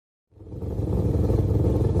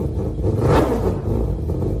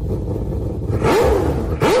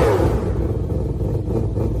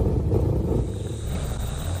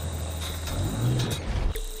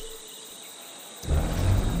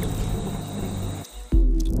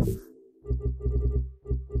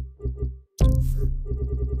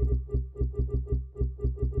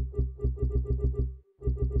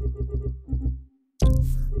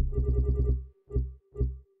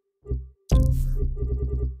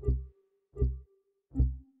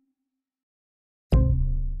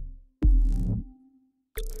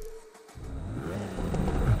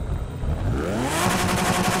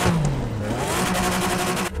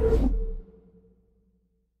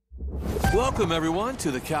Welcome everyone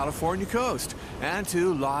to the California coast and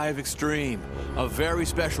to Live Xtrem, a very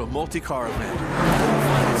special multi-car event. The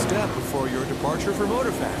final step before your departure for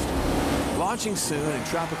Motofest. Launching soon in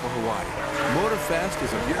tropical Hawaii, Motofest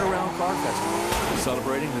is a year-round car festival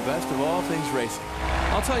celebrating the best of all things racing.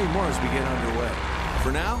 I'll tell you more as we get underway.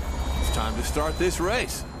 For now, it's time to start this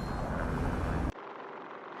race.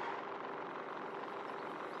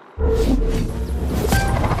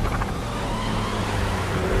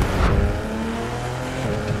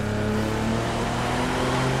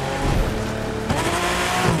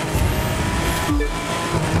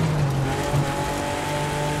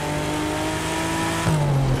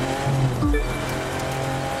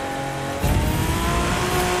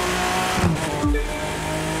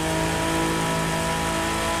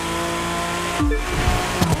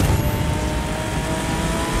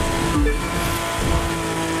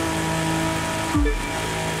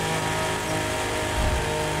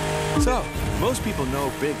 So, most people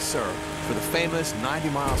know Big Sur for the famous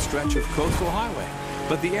 90-mile stretch of coastal highway,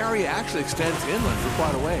 but the area actually extends inland for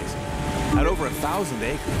quite a ways. At over 1,000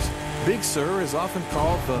 acres, Big Sur is often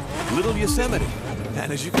called the Little Yosemite,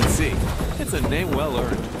 and as you can see, it's a name well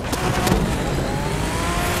earned.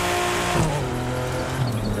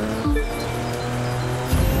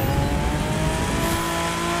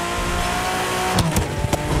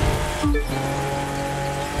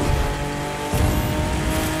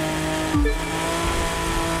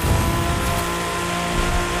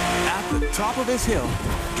 Top of this hill,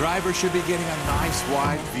 drivers should be getting a nice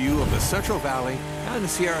wide view of the Central Valley and the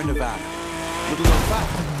Sierra Nevada. Little known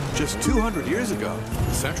fact, just 200 years ago,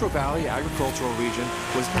 the Central Valley agricultural region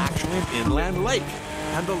was actually an inland lake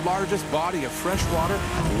and the largest body of fresh water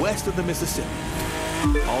west of the Mississippi.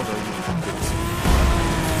 Although you couldn't see it.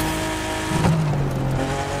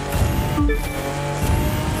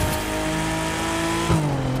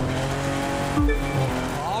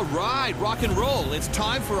 Right, rock and roll. It's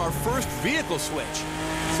time for our first vehicle switch.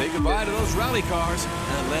 Say goodbye to those rally cars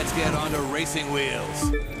and let's get on to racing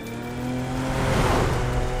wheels.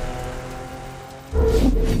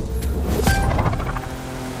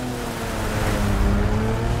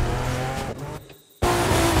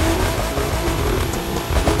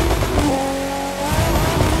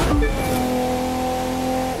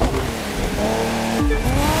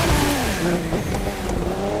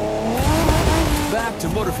 To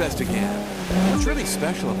Motofest again. What's really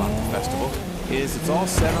special about the festival is it's all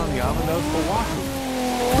set on the island of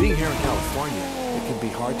Oahu. Being here in California, it can be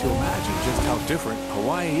hard to imagine just how different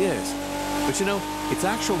Hawaii is. But you know, it's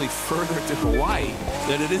actually further to Hawaii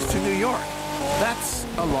than it is to New York. That's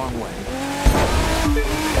a long way.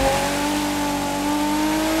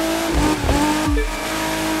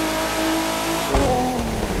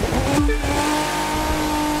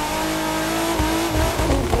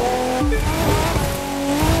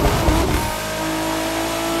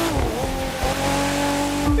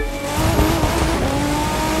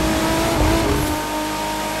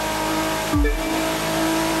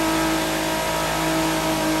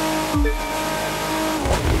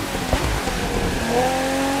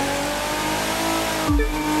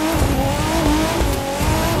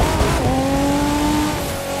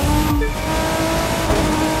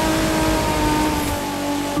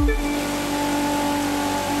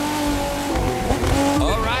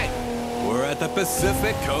 The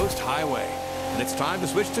Pacific Coast Highway, and it's time to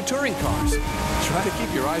switch to touring cars. Try to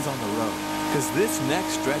keep your eyes on the road, because this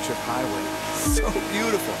next stretch of highway is so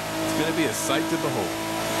beautiful. It's going to be a sight to behold.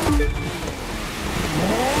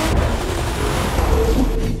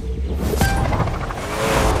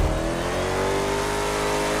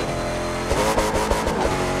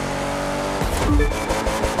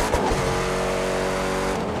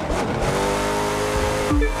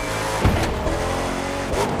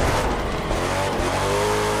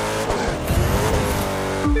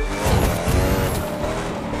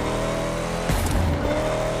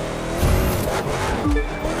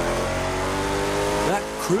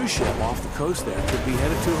 Cruise ship off the coast there could be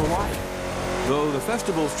headed to Hawaii, though the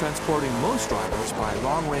festival's transporting most drivers by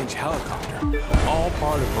long-range helicopter, all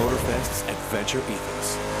part of Motofest's adventure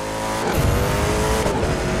ethos.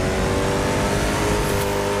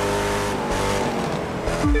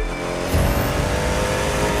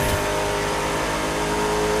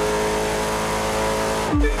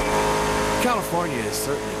 California is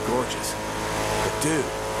certainly gorgeous, but dude,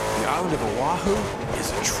 the island of Oahu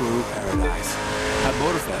is a true paradise. At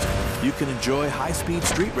Motofest, you can enjoy high-speed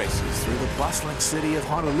street races through the bustling city of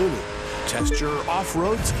Honolulu, test your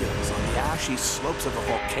off-road skills on the ashy slopes of a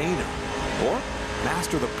volcano, or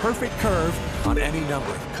master the perfect curve on any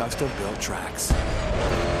number of custom-built tracks.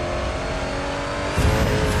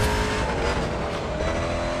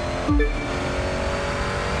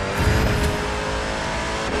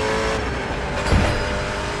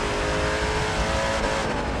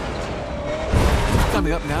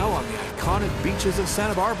 Coming up now on the iconic beaches of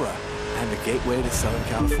Santa Barbara and the gateway to Southern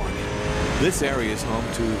California. This area is home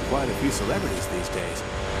to quite a few celebrities these days,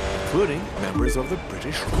 including members of the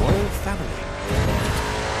British royal family.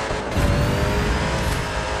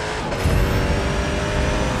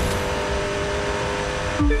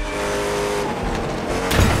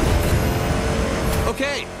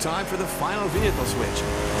 Okay, time for the final vehicle switch.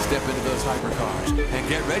 Step into those hypercars and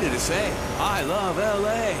get ready to say, I love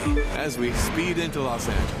LA, as we speed into Los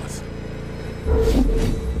Angeles.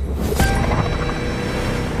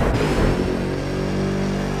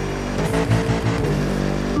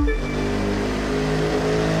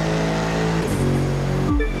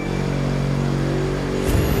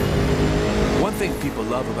 One thing people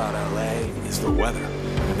love about LA is the weather.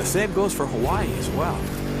 And the same goes for Hawaii as well.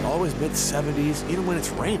 Always mid-70s, even when it's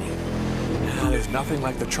raining. And there's nothing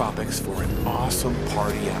like the tropics for an awesome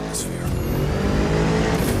party atmosphere.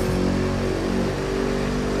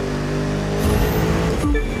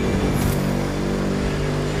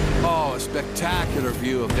 Oh, a spectacular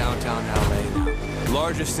view of downtown LA now.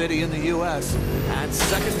 Largest city in the U.S. and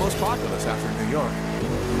second most populous after New York.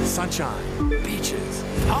 Sunshine, beaches,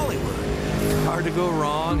 Hollywood. Hard to go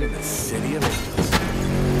wrong in the city of angels.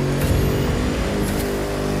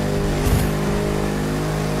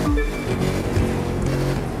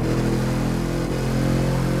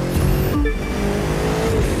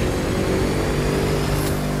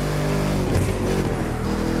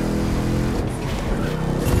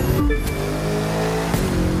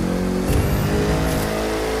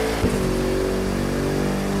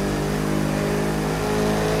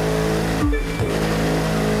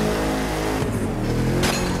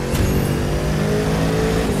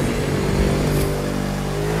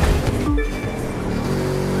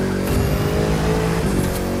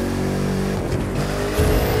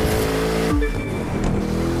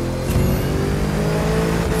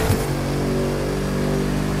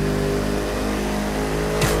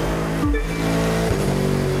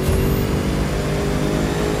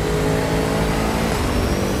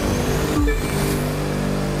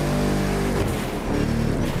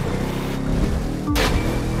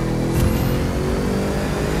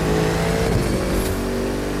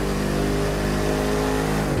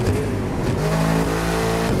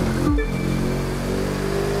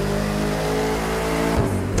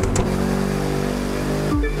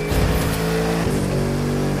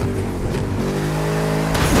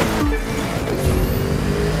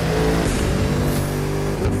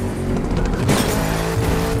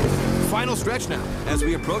 Stretch now as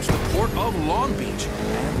we approach the port of Long Beach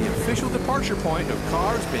and the official departure point of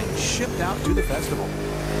cars being shipped out to the festival.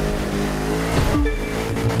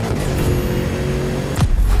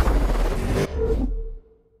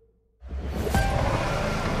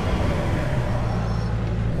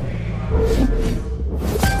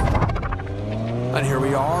 And here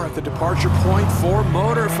we are at the departure point for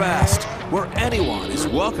Motorfest, where anyone is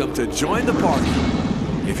welcome to join the party.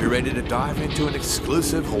 If you're ready to dive into an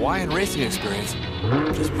exclusive Hawaiian racing experience,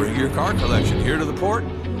 just bring your car collection here to the port,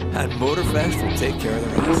 and Motorfest will take care of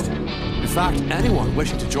the rest. In fact, anyone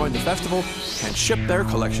wishing to join the festival can ship their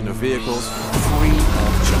collection of vehicles free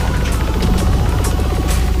of charge.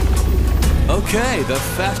 Okay, the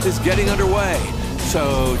fest is getting underway,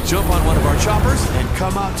 so jump on one of our choppers and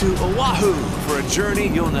come out to Oahu for a journey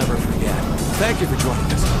you'll never forget. Thank you for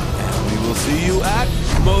joining us, and we will see you at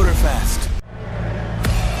Motorfest.